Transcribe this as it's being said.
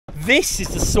This is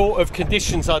the sort of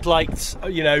conditions I'd like,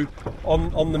 you know,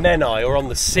 on the Menai or on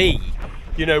the sea,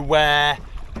 you know, where,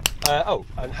 oh,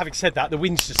 and having said that, the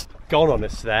wind's just gone on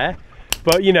us there.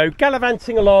 But, you know,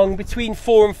 gallivanting along between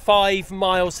 4 and 5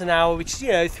 miles an hour, which is,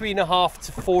 you know, 3.5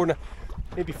 to 4,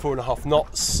 maybe 4.5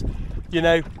 knots, you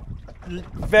know,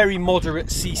 very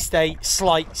moderate sea state,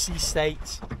 slight sea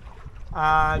state,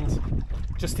 and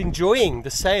just enjoying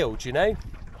the sail, do you know?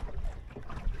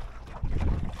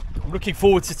 I'm looking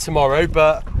forward to tomorrow,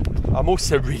 but I'm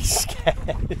also really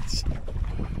scared.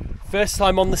 First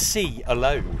time on the sea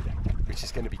alone, which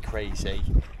is going to be crazy.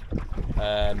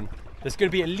 There's going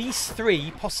to be at least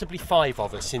 3, possibly 5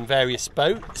 of us in various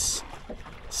boats.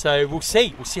 So we'll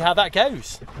see how that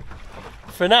goes.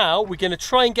 For now, we're going to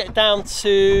try and get down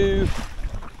to...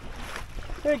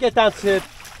 I'm going to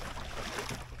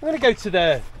go to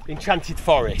the Enchanted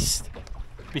Forest,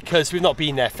 because we've not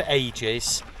been there for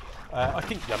ages. I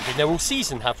think we haven't been there all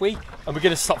season, have we? And we're going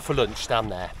to stop for lunch down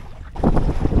there.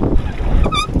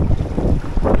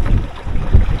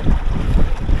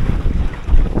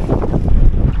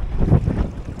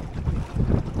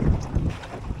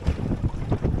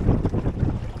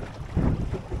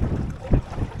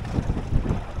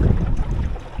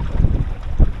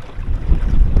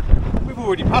 We've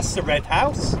already passed the red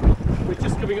house. We're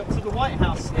just coming up to the white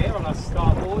house here on our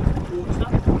starboard quarter.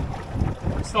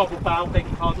 Starboard bow, beg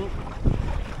your pardon.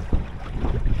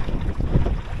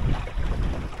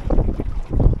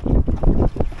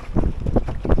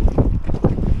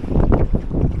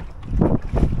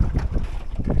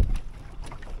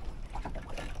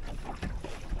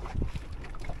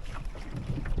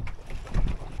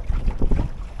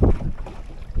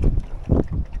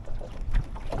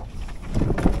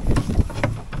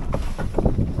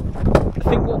 I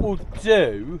think what we'll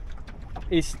do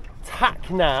is tack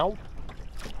now.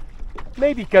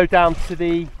 Maybe go down to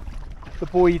the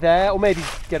buoy there, or maybe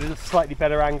get a slightly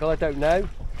better angle, I don't know.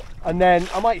 And then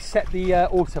I might set the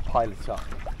autopilot up,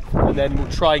 and then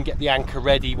we'll try and get the anchor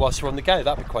ready whilst we're on the go.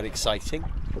 That'd be quite exciting.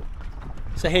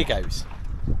 So here goes.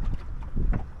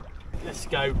 Let's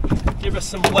go. Give us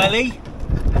some welly.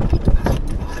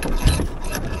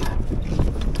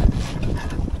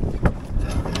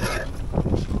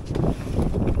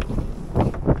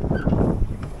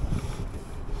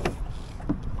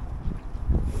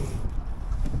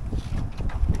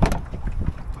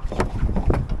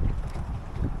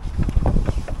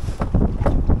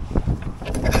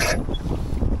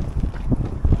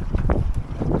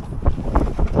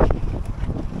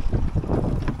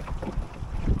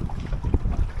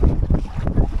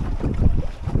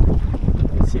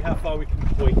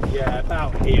 Yeah,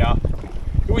 about here.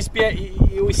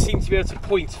 You always seem to be able to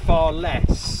point far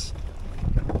less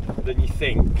than you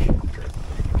think.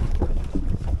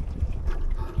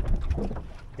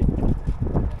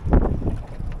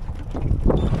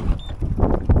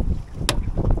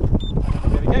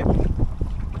 There we go.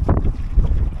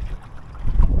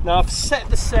 Now I've set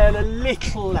the sail a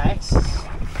little less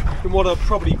than what I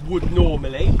probably would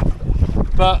normally,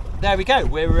 but there we go.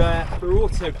 We're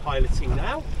autopiloting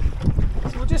now.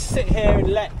 So we'll just sit here and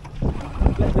let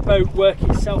the boat work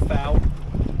itself out.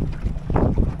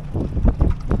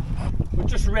 We've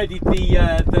just readied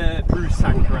the Bruce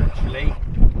anchor actually.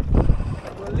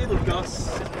 A little gust.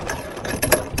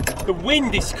 The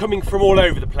wind is coming from all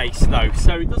over the place though,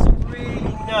 so it doesn't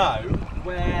really know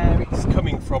where it's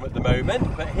coming from at the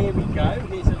moment. But here we go.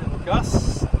 Here's a little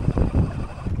gust.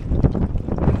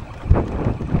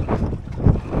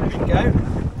 There we go.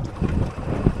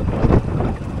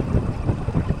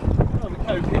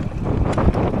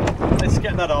 Let's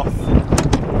get that off.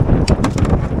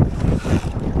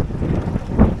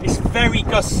 It's very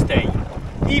gusty.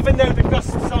 Even though the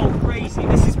gusts aren't crazy,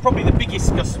 this is probably the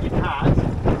biggest gust we've had.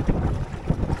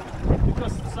 The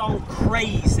gusts aren't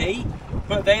crazy,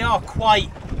 but they are quite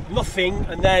nothing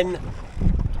and then,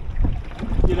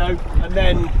 you know, and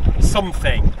then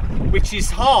something, which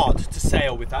is hard to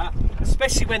sail with that,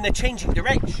 especially when they're changing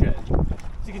direction.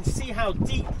 So you can see how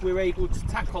deep we're able to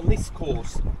tack on this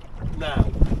course now.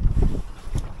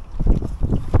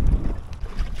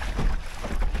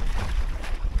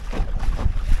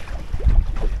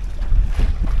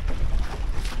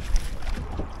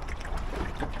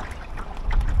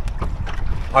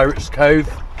 Pirates Cove,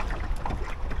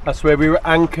 that's where we were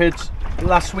anchored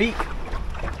last week,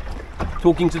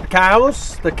 talking to the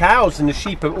cows. The cows and the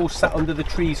sheep are all sat under the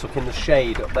trees up in the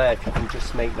shade up there, if you can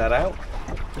just make that out.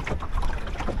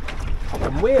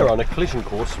 And we're on a collision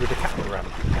course with a catamaran.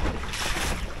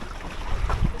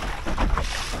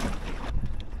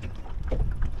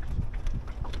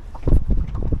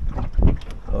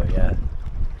 Oh yeah.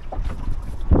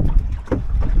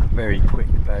 very quick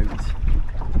boat.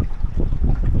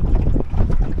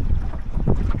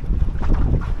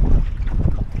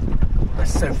 They're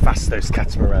so fast, those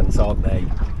catamarans, aren't they?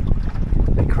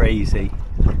 They're crazy.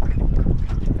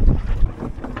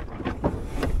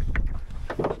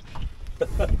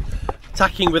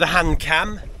 Tacking with a hand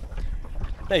cam.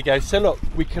 There you go. So look,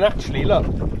 we can actually look.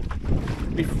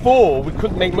 Before we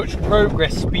couldn't make much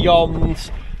progress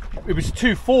beyond, it was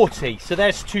 240, so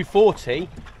there's 240,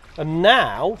 and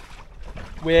now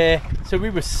we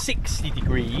were 60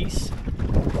 degrees.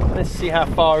 Let's see how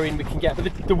far in we can get,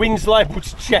 but the wind's liable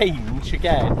to change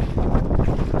again.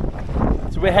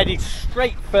 So we're headed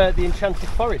straight for the Enchanted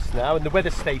Forest now, and the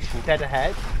weather station dead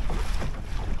ahead.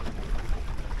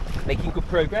 Making good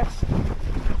progress.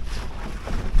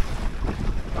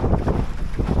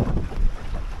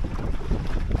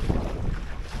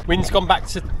 Wind's gone back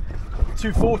to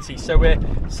 240, so we're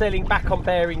sailing back on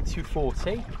bearing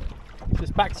 240,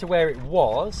 just back to where it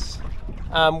was.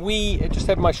 We just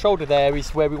over my shoulder there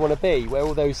is where we want to be, where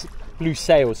all those blue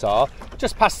sails are.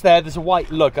 Just past there, there's a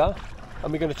white lugger,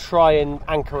 and we're going to try and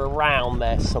anchor around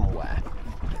there somewhere.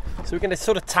 So we're going to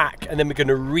sort of tack, and then we're going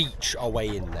to reach our way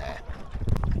in there.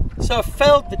 So I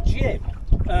felled the jib,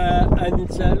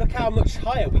 and look how much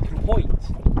higher we can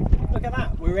point. Look at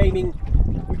that. We're aiming.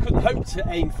 We couldn't hope to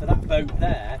aim for that boat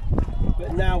there,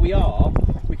 but now we are.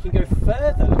 We can go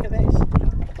further. Look at this.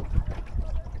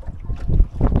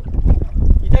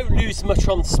 You don't lose much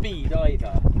on speed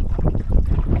either.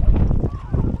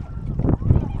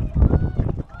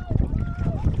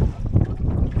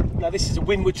 Now this is a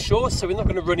windward shore, so we're not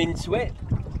going to run into it.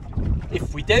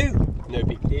 If we do, no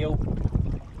big deal.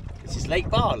 This is Lake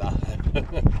Barla.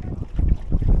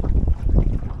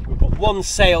 We've got one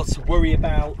sail to worry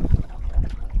about.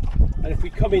 And if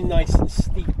we come in nice and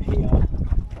steep here,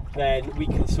 then we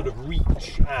can sort of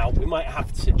reach out. We might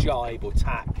have to jibe or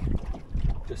tack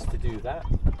just to do that.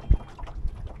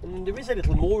 And there is a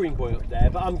little mooring buoy up there,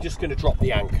 but I'm just going to drop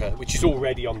the anchor, which is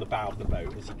already on the bow of the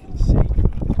boat, as you can see.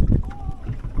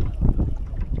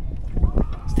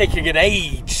 It's taking an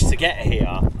age to get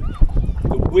here.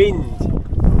 The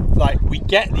wind, like, we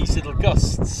get these little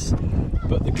gusts,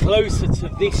 but the closer to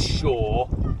this shore,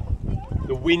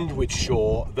 the windward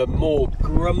shore, the more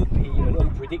grumpy and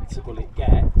unpredictable it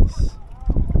gets.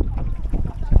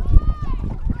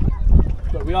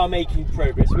 But we are making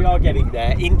progress, we are getting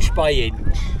there, inch by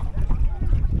inch.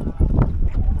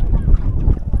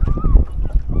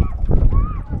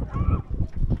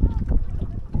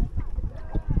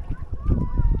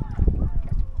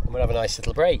 And we'll have a nice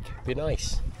little break, be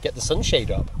nice. Get the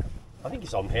sunshade up. I think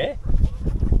it's on here.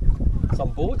 It's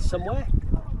on board somewhere.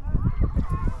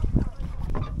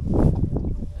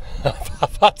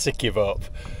 I've had to give up.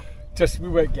 Just we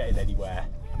weren't getting anywhere,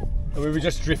 and we were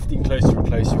just drifting closer and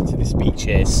closer to this beach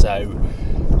here. So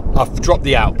I've dropped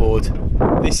the outboard.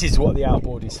 This is what the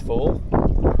outboard is for.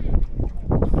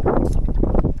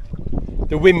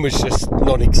 The wind was just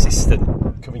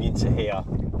non-existent coming into here.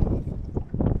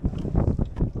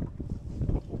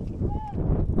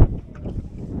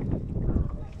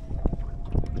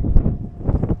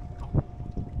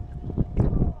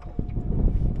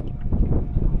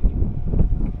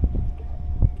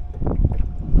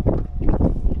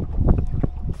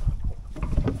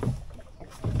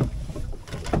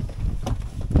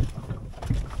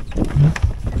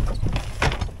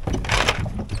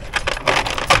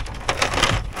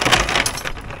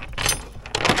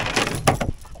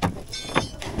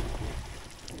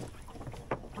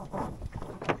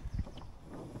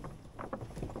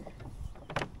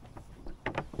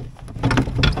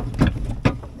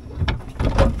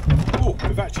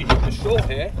 We've actually hit the shore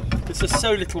here. There's just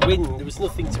so little wind, there was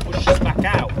nothing to push us back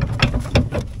out.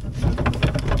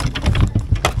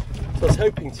 So I was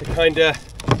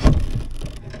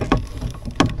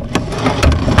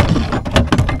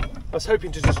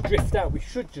hoping to just drift out. We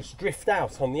should just drift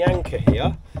out on the anchor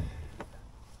here.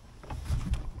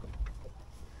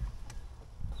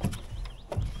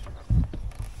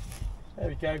 There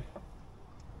we go.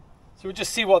 So we'll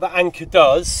just see what that anchor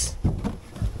does.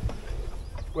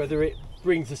 Whether it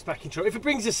brings us back into shore. If it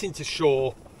brings us into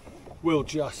shore, we'll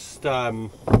just bring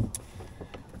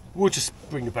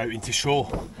the boat into shore.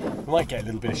 We might get a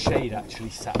little bit of shade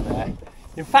actually sat there.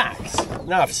 In fact,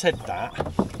 now I've said that,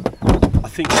 I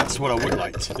think that's what I would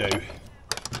like to do.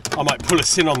 I might pull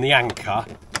us in on the anchor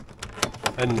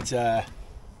and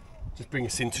just bring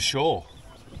us into shore.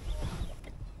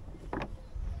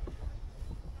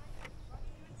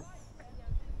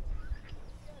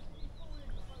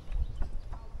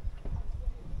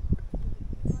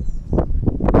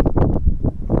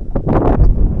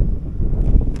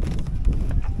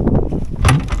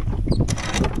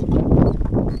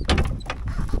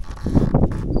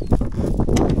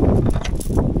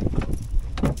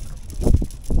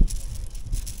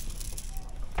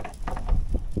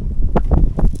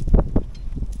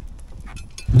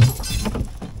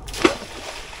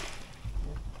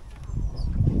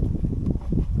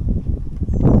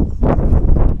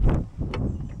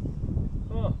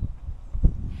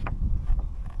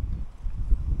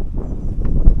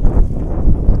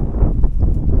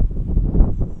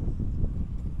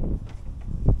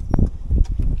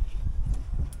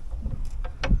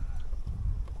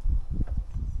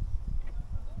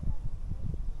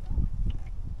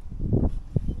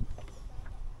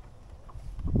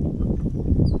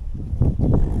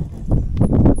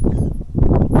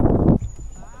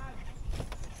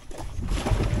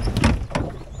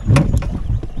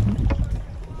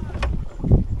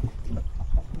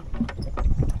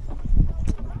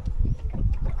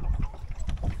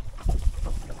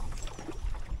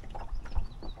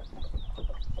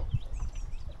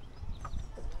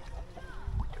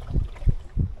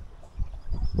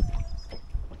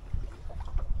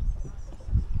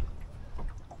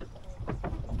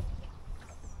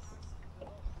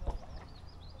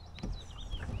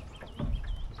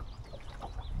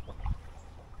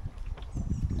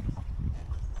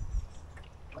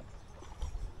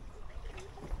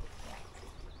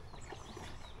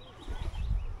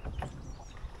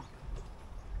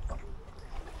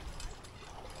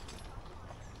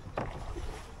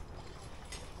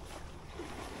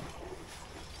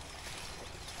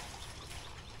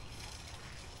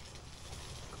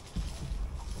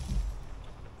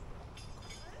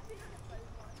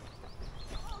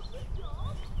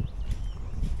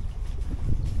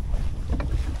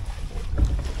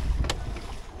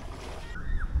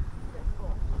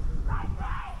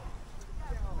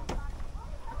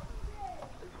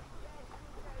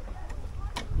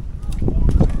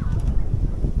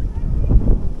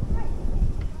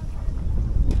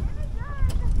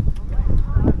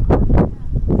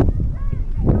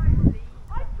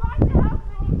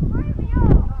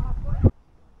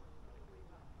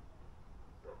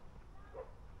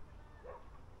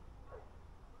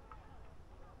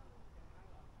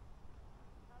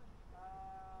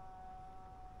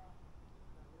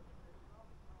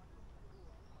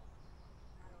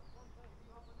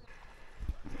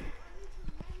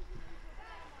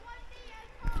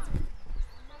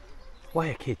 Why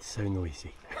are kids so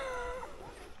noisy?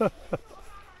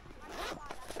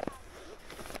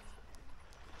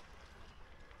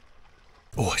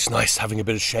 Oh, it's nice having a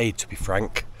bit of shade, to be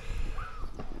frank.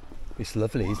 It's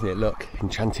lovely, isn't it? Look,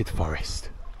 Enchanted forest.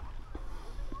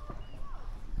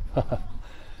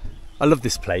 I love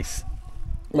this place.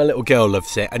 My little girl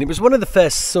loves it, and it was one of the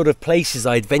first sort of places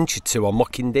I adventured to on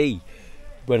Mockindee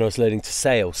when I was learning to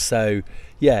sail. So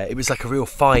yeah, it was like a real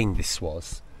find, this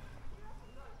was.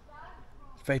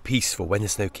 It's very peaceful when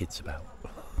there's no kids about.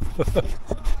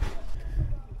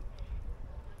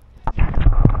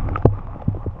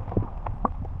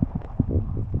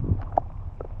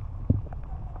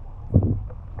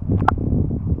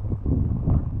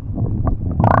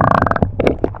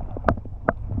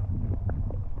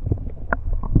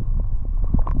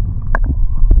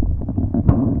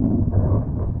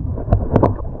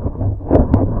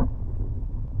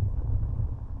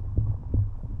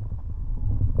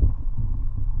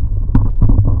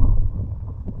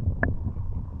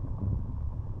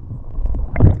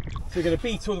 So we're going to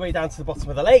beat all the way down to the bottom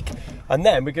of the lake, and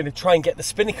then we're going to try and get the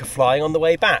Spinnaker flying on the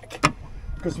way back,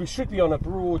 because we should be on a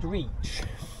broad reach.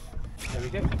 There we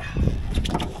go.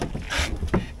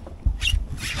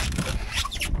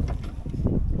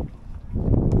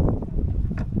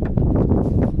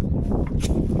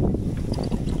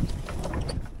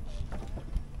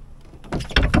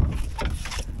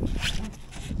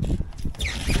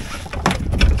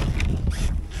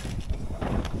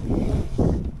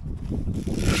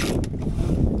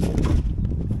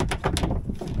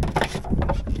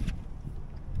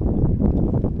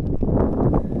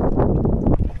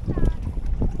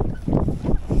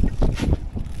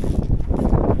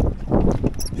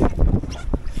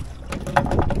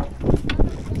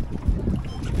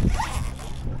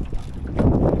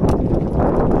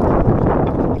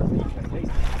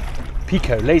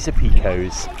 Laser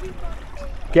Picos,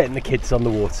 getting the kids on the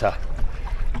water.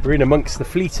 We're in amongst the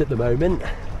fleet at the moment,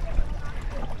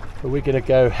 but we're going to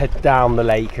go head down the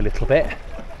lake a little bit.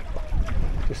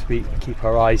 Just keep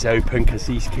our eyes open, because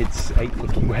these kids ain't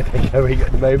looking where they're going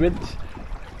at the moment.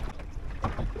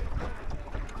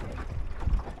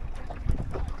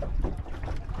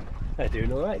 They're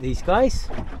doing all right, these guys.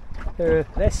 They're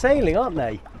sailing, aren't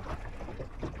they?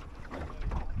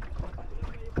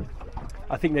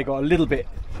 I think they got a little bit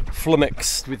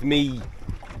flummoxed with me,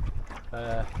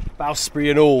 bowsprit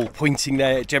and all, pointing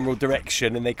their general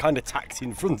direction, and they kind of tacked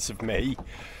in front of me.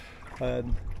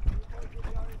 And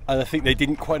I think they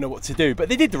didn't quite know what to do, but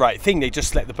they did the right thing. They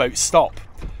just let the boat stop.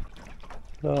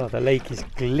 Oh, the lake is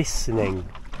glistening.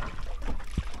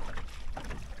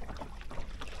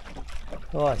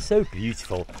 Oh, it's so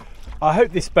beautiful. I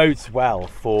hope this bodes well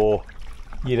for,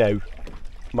 you know,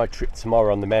 my trip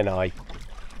tomorrow on the Menai.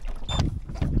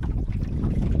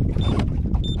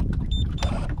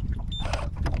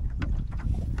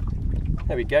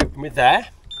 There we go, and we're there.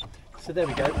 So there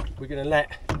we go. We're going to let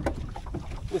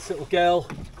this little girl,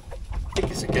 I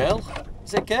think it's a girl.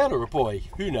 Is it a girl or a boy?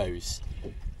 Who knows?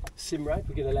 Simrad,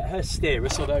 we're going to let her steer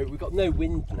us, although we've got no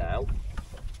wind now.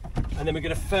 And then we're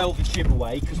going to furl the jib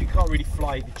away, because we can't really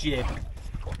fly the jib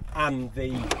and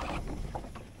the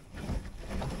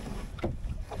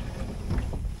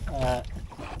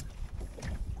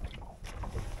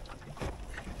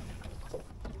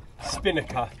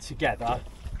Spinnaker together.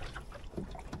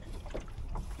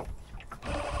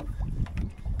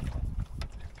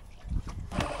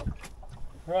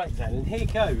 Right then, and here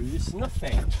goes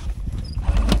nothing.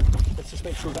 Let's just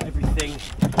make sure we've got everything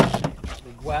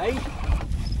away.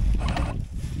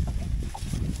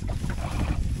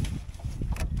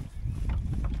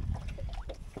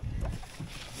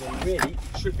 Then really,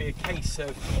 it should be a case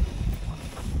of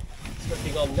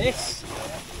slipping on this.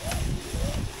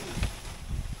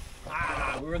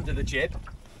 Ah, we're under the jib.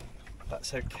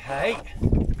 That's okay.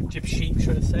 Jib sheet,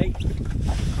 should I say.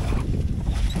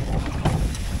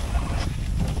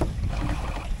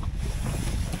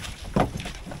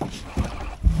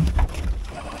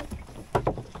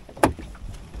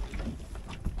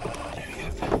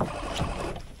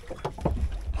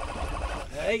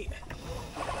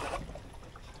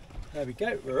 There we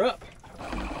go, we're up.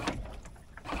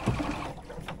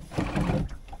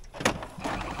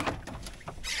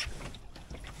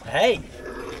 Hey,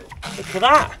 look at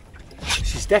that.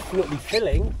 She's definitely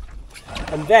filling.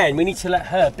 And then we need to let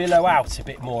her billow out a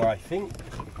bit more, I think.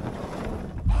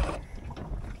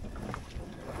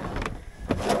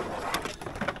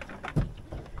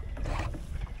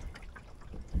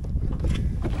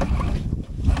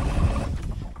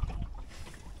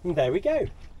 And there we go.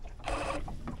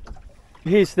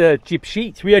 here's the jib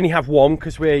sheet. We only have one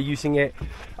because we're using it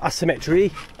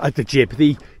asymmetry. The jib,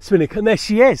 the Spinnaker. And there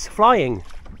she is, flying.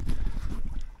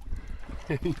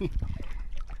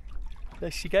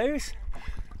 There she goes.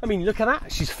 I mean, look at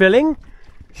that. She's filling.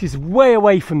 She's way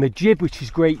away from the jib, which is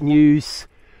great news.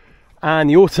 And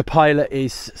the autopilot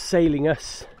is sailing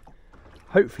us,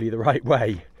 hopefully, the right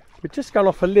way. We've just gone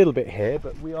off a little bit here,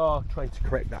 but we are trying to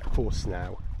correct that course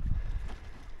now.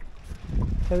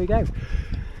 There we go.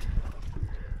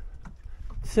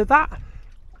 So that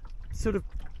sort of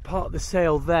part of the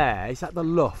sail there, is that the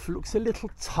luff? Looks a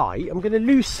little tight. I'm going to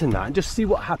loosen that and just see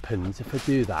what happens if I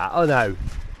do that. Oh no.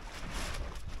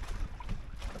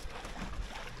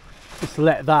 Just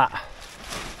let that,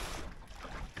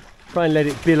 try and let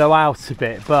it billow out a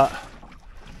bit, but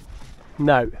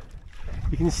no.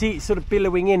 You can see it's sort of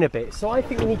billowing in a bit. So I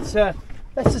think we need to,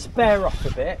 let's just bear off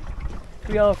a bit.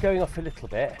 We are going off a little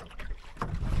bit.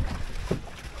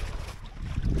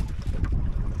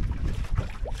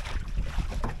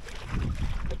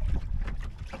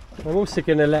 I'm also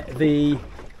going to let the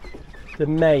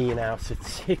main out a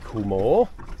tickle more.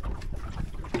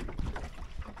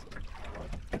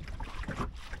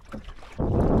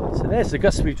 So there's the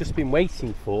gust we've just been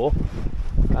waiting for,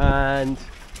 and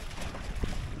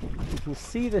you can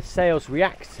see the sails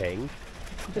reacting.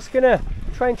 I'm just going to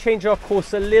try and change our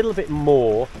course a little bit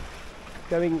more.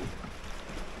 Going,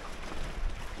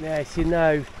 yes, you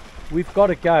know, we've got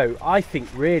to go. I think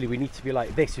really we need to be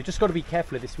like this. We've just got to be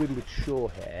careful of this windward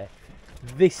shore here.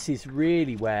 This is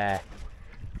really where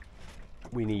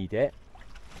we need it,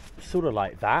 sort of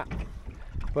like that.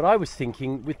 But I was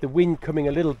thinking with the wind coming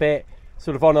a little bit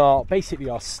sort of on our, basically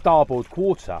our starboard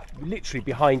quarter, literally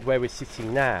behind where we're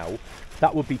sitting now,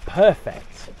 that would be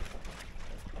perfect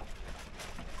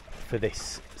for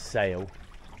this sail.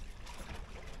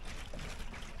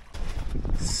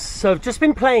 So I've just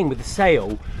been playing with the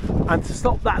sail, and to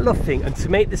stop that luffing and to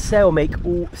make the sail make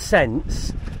all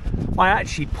sense, I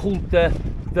actually pulled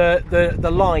the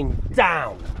line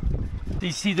down. Do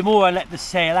you see, the more I let the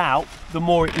sail out, the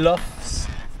more it luffs.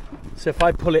 So if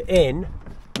I pull it in,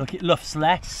 look, it luffs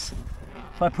less.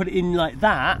 If I put it in like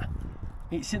that,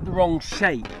 it's in the wrong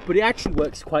shape, but it actually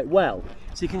works quite well.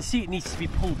 So you can see it needs to be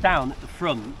pulled down at the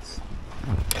front.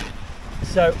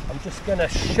 So I'm just going to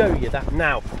show you that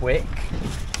now quick.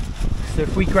 So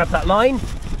if we grab that line,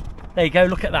 there you go,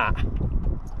 look at that.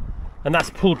 And that's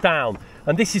pulled down.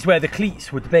 And this is where the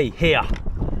cleats would be, here.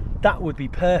 That would be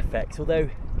perfect, although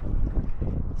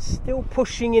still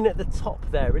pushing in at the top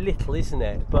there a little, isn't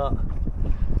it? But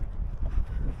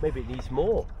maybe it needs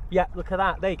more. Yeah, look at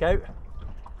that, there you go.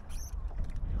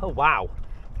 Oh wow,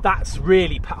 that's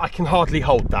really, I can hardly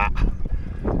hold that.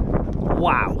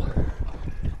 Wow.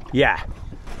 Yeah.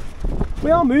 We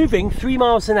are moving 3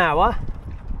 miles an hour.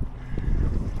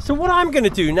 So what I'm going to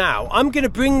do now, I'm going to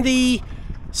bring the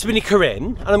Spinnaker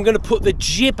in, and I'm going to put the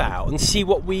jib out and see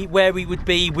where we would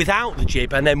be without the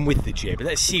jib and then with the jib.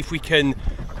 Let's see if we can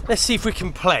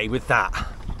play with that.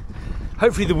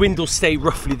 Hopefully the wind will stay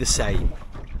roughly the same.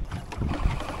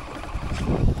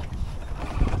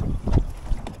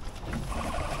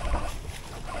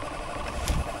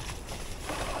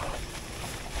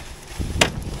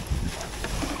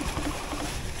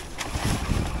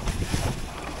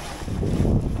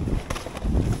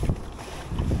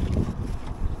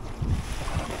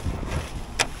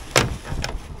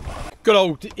 Good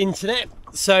old internet.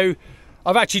 So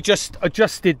I've actually just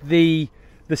adjusted the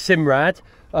Simrad.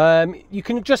 You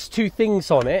can adjust two things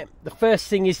on it. The first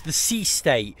thing is the sea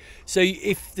state. So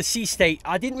if the sea state,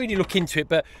 I didn't really look into it,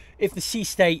 but if the sea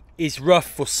state is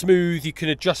rough or smooth, you can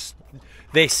adjust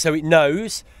this so it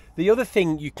knows. The other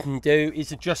thing you can do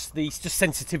is adjust the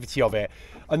sensitivity of it.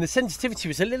 And the sensitivity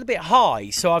was a little bit high,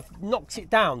 so I've knocked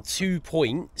it down 2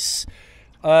 points.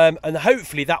 And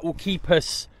hopefully that will keep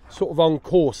us sort of on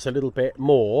course a little bit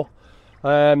more.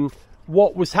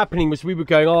 What was happening was we were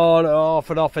going on and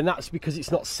off, and that's because it's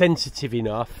not sensitive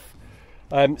enough.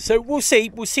 So we'll see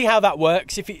how that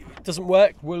works. If it doesn't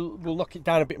work, we'll knock it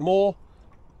down a bit more,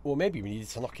 or maybe we needed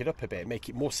to knock it up a bit, make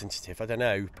it more sensitive. I don't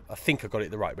know. I think I got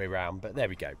it the right way around, but there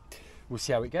we go. We'll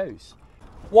see how it goes.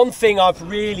 One thing I've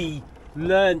really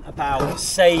learned about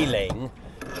sailing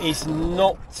is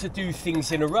not to do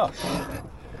things in a rush.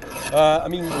 I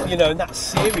mean, you know, and that's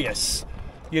serious.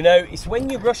 You know, it's when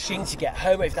you're rushing to get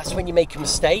home, if that's when you make a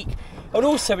mistake. And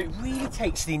also, it really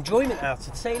takes the enjoyment out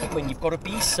of sailing when you've got to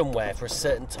be somewhere for a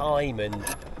certain time, and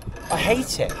I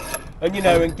hate it. And, you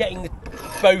know, and getting the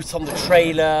boat on the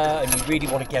trailer, and you really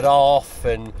want to get off,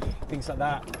 and things like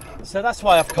that. So that's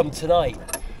why I've come tonight.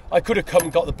 I could have come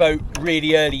and got the boat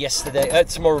really early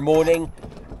tomorrow morning,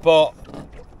 but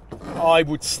I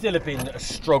would still have been a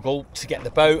struggle to get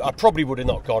the boat. I probably would have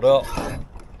not got up,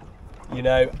 you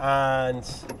know, and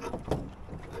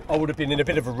I would have been in a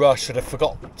bit of a rush. I'd have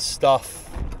forgot stuff.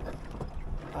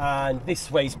 And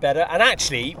this way's better. And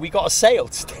actually, we got a sail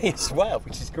today as well,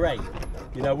 which is great.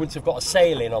 You know, I wouldn't have got a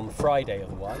sail in on the Friday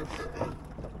otherwise.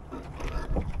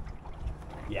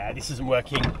 Yeah, this isn't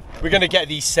working. We're going to get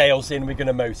these sails in. We're going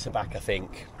to motor back, I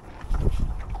think.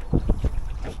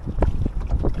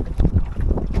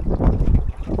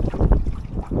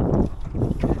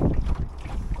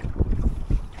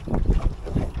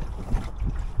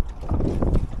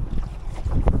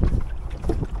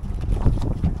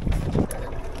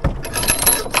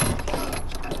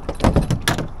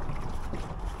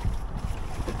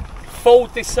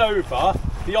 Fold this over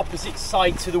the opposite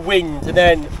side to the wind, and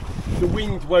then the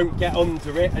wind won't get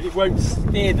under it and it won't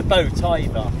steer the boat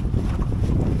either.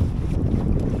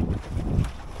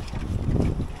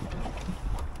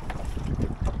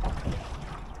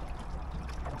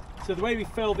 So the way we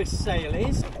fill this sail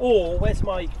is, or where's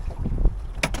my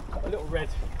little red?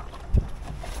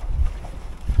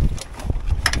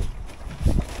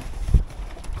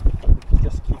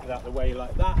 Just keep it out of the way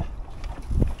like that.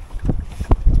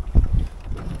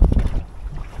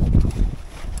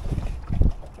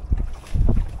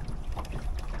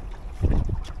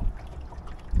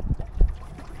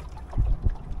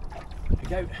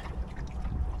 Go.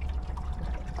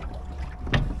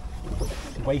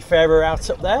 Wayfarer out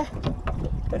up there.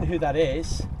 Don't know who that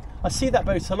is. I see that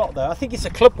boat a lot though. I think it's a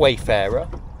club Wayfarer.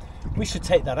 We should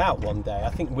take that out one day. I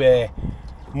think we're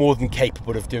more than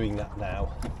capable of doing that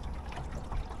now.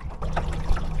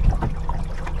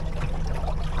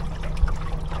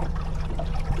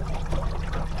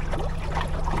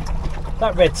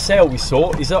 That red sail we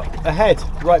saw is up ahead,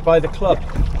 right by the club.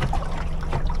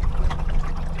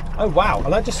 Oh wow,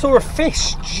 and I just saw a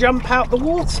fish jump out the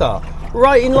water,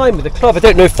 right in line with the club. I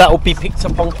don't know if that will be picked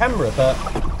up on camera, but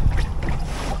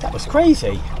that was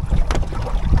crazy.